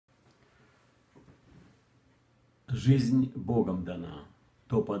Жизнь Богом дана,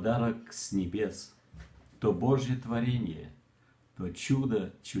 то подарок с небес, то Божье творение, то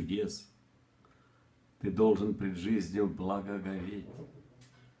чудо чудес. Ты должен пред жизнью благоговеть,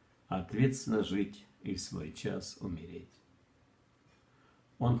 ответственно жить и в свой час умереть.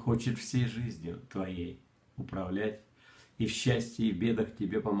 Он хочет всей жизнью твоей управлять и в счастье и в бедах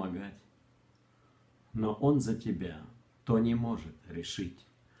тебе помогать. Но Он за тебя то не может решить.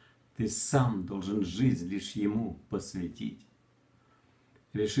 Ты сам должен жизнь лишь Ему посвятить.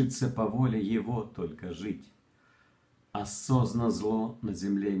 Решиться по воле Его только жить, осознанно зло на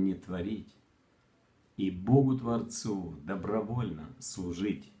земле не творить и Богу Творцу добровольно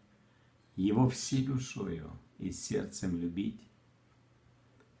служить, Его всей душою и сердцем любить.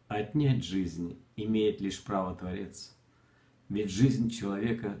 Отнять жизнь имеет лишь право Творец, ведь жизнь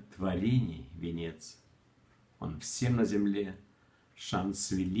человека — творений венец. Он всем на земле шанс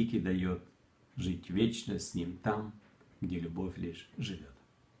великий дает жить вечно с Ним там, где любовь лишь живет.